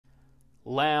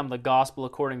Lamb, the Gospel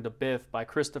According to Biff by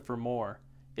Christopher Moore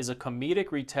is a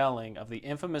comedic retelling of the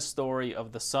infamous story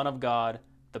of the Son of God,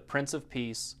 the Prince of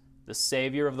Peace, the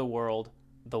Savior of the world,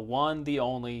 the one, the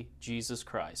only, Jesus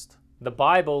Christ. The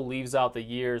Bible leaves out the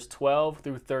years 12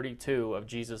 through 32 of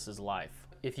Jesus' life.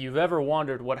 If you've ever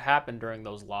wondered what happened during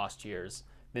those lost years,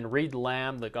 then read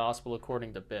Lamb, the Gospel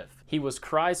According to Biff. He was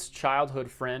Christ's childhood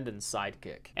friend and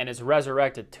sidekick, and is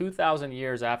resurrected 2,000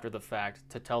 years after the fact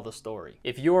to tell the story.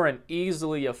 If you're an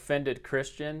easily offended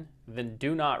Christian, then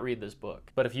do not read this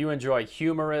book. But if you enjoy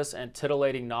humorous and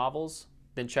titillating novels,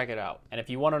 then check it out. And if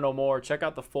you want to know more, check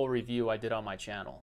out the full review I did on my channel.